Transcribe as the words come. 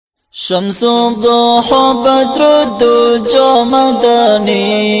Shamsoghodoha Badrodoja Ahmadi,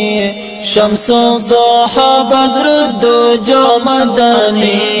 Shamsoghodoha Badrodoja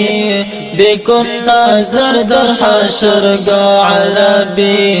Ahmadi, بكم نظر در حشرگاه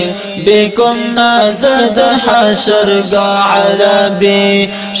عربی، بكم نظر در حشرگاه عربی.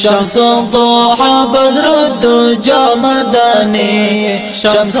 شمسoghodoha Badrodoja Ahmadi،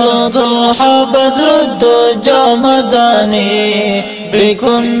 Shamsoghodoha Badrodoja Ahmadi،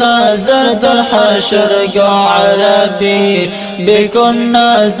 بكم نظر در حشرگاه عربی، بكم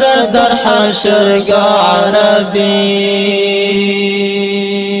نظر در حشرگاه عربی.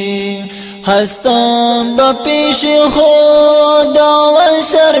 هستم به پیش خدا و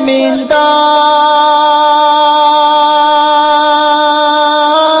شرمنده،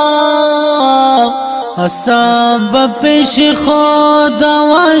 هستم به پیش خدا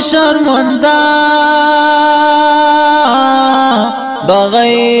و شرمنده،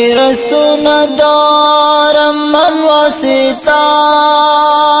 بغیر از تو ندارم من واسطه،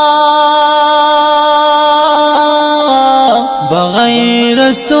 بغیر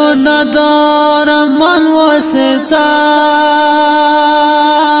از تو ندارم من واسطه،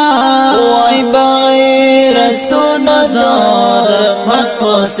 وای بغیر از تو ندارم من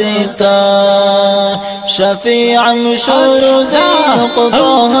واسطه. شفیعم شروزی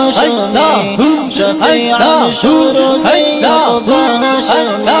قباه شمی، شفیعم شروزی قباه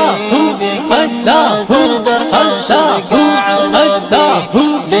شمی، بکن نظر در حشرگاه عربی،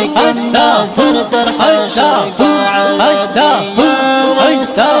 بکن نظر در حشرگاه عربی. یا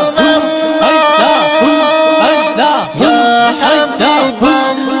رسول الله یا حبیب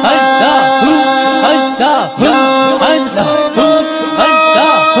الله یا رسول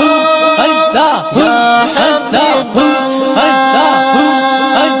الله یا حبیب الله،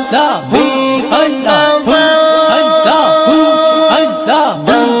 بکن نظر در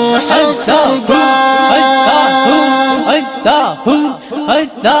حشرگاه.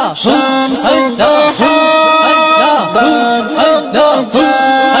 شمسoghodoha Badrodoja،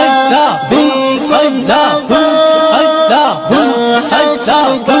 بكم نظر در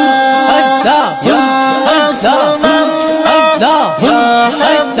حشرگاه. یا رسول الله یا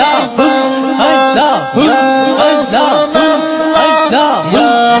حبیب الله یا رسول الله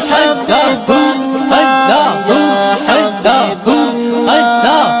یا حبیب الله یا حبیب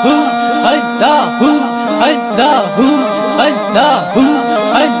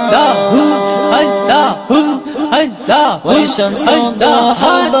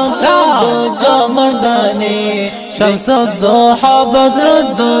Shamsoghodoha Badrodoja Ahmadi، Shamsoghodoha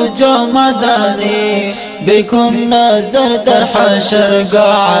Badrodoja Ahmadi، بكم نظر در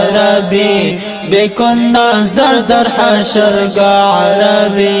حشرگاه عربی، بكم نظر در حشرگاه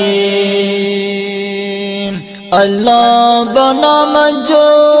عربی. الله بنا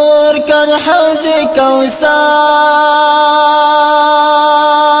منجور کرد حوض کوثر،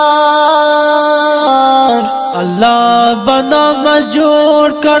 الله بنا مجور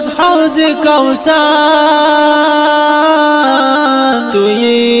کرد حوض کوثر،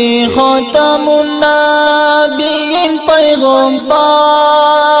 توی خاتم النبیین پیغمبر،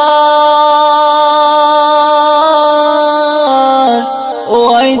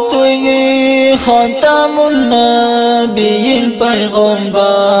 وای توی خاتم النبیین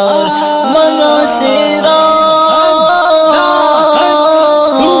پیغمبر. مناصرا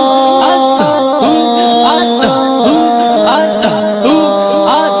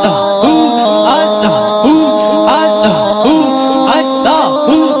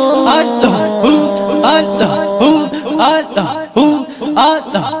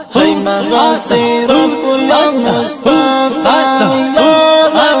هی مناصر كل مصطفى يا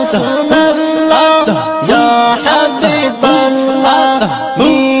رسول الله يا حبيب الله،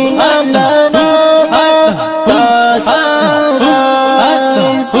 من الرحمة تسار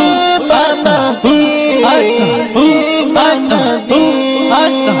زيب النبي زيب النبي.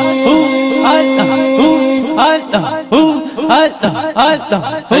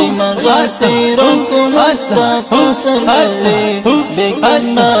 هي مناصر كل مصطفى سرمدي، بكم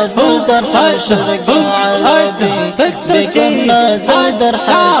نظر در حشرگاه عربی، بكم نظر در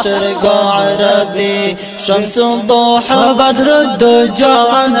حشرگاه عربی. Shamsoghodoha Badrodoja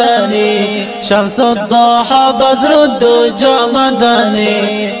Ahmadi، Shamsoghodoha Badrodoja Ahmadi،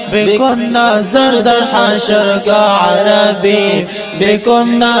 بكم نظر در حشرگاه عربی،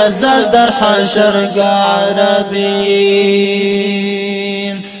 بكم نظر در حشرگاه عربی.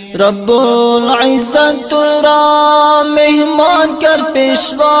 رب العزت تو را مهمان کر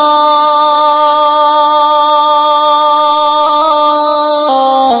پیشوا،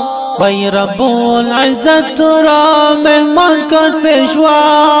 وی رب العزت را مهمان کرد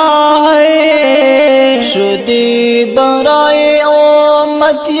پیشوای شدی برای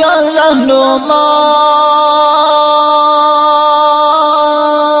امتیان رهنما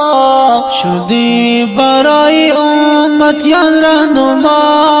شدی برای امتیان رهنما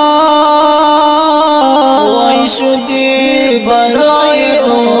وی شدی برای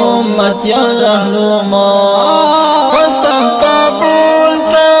امتیان رهنما خواستم قبول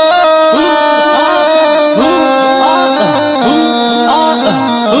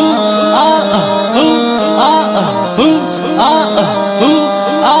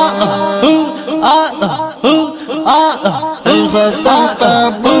خواستم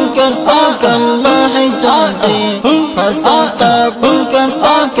قبول کر پاک اللہ حجازی خواستم قبول کر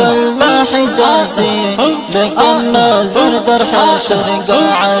پاک اللہ حجازی بکن نظر در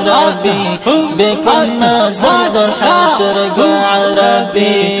حشرگاه عربی بکن نظر در حشرگاه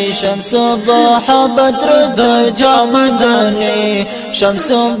عربی شمسoghodoha Badrodoja Ahmadi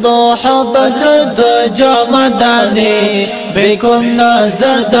Shamsoghodoha Badrodoja Ahmadi بکن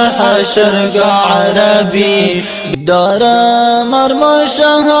نظر در حشرگاه عربی دارم ارمان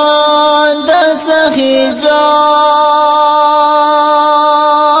شهادت سخی جان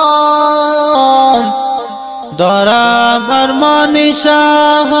دارم ارمان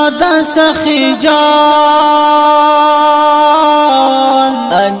شهادت سخی جان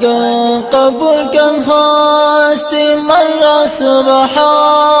اگر قبول کن خواستی من را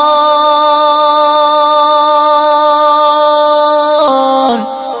سبحان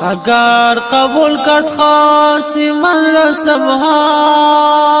اگر قبول کرد خواسی من را سبحان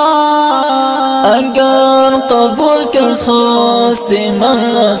اگر قبول کرد خواستی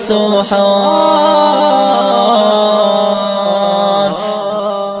من را سبحان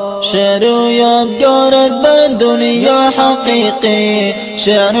شعر و یادگارت بر دنیا حقیقی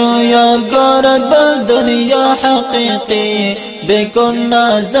شعر و یادگارت بر دنیا حقیقی بکن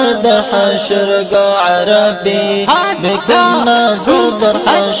نظر در حشرگاه عربی بکن نظر در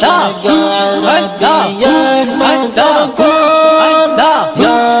حشرگاه عربی یا احمد کن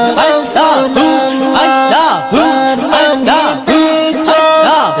یا رسول الله فرمانی بیچاره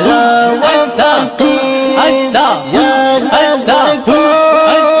و فقیر یا نظر کن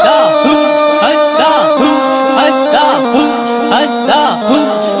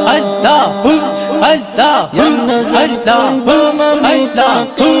یا نظر کن برمانی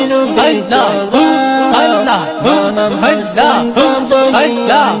فقیر و بیچاره منم هستم فدای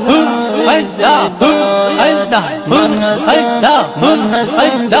من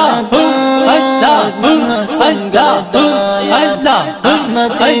هستم گدایت من هستم گدایت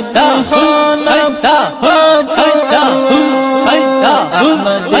احمدی بخانم احمدی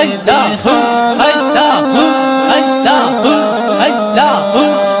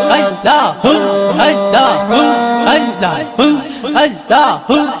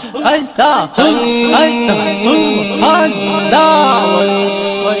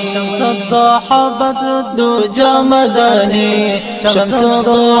Shamsoghodoha Badrodoja Ahmadi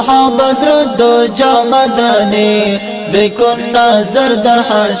Shamsoghodoha Badrodoja Ahmadi بکن نظر در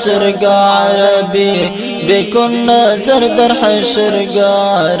حشرگاه عربی بکن نظر در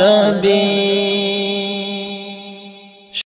حشرگاه عربی